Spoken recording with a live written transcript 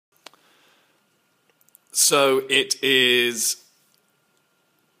So it is...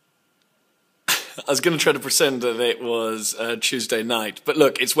 I was going to try to pretend that it was Tuesday night, but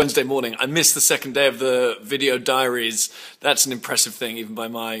look, it's Wednesday morning. I missed the second day of the video diaries. That's an impressive thing, even by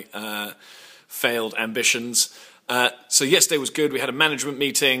my failed ambitions. So yesterday was good. We had a management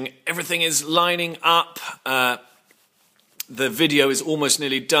meeting. Everything is lining up. The video is almost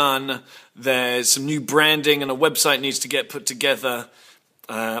nearly done. There's some new branding and a website needs to get put together.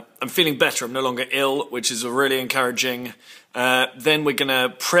 I'm feeling better. I'm no longer ill, which is really encouraging. Then we're going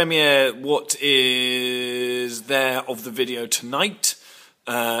to premiere what is there of the video tonight.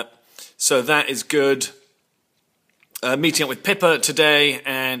 So that is good. Meeting up with Pippa today,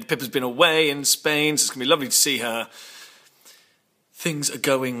 and Pippa's been away in Spain, so it's going to be lovely to see her. Things are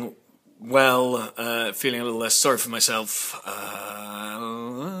going well. Feeling a little less sorry for myself.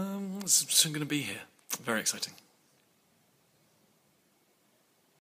 I'm going to be here. Very exciting.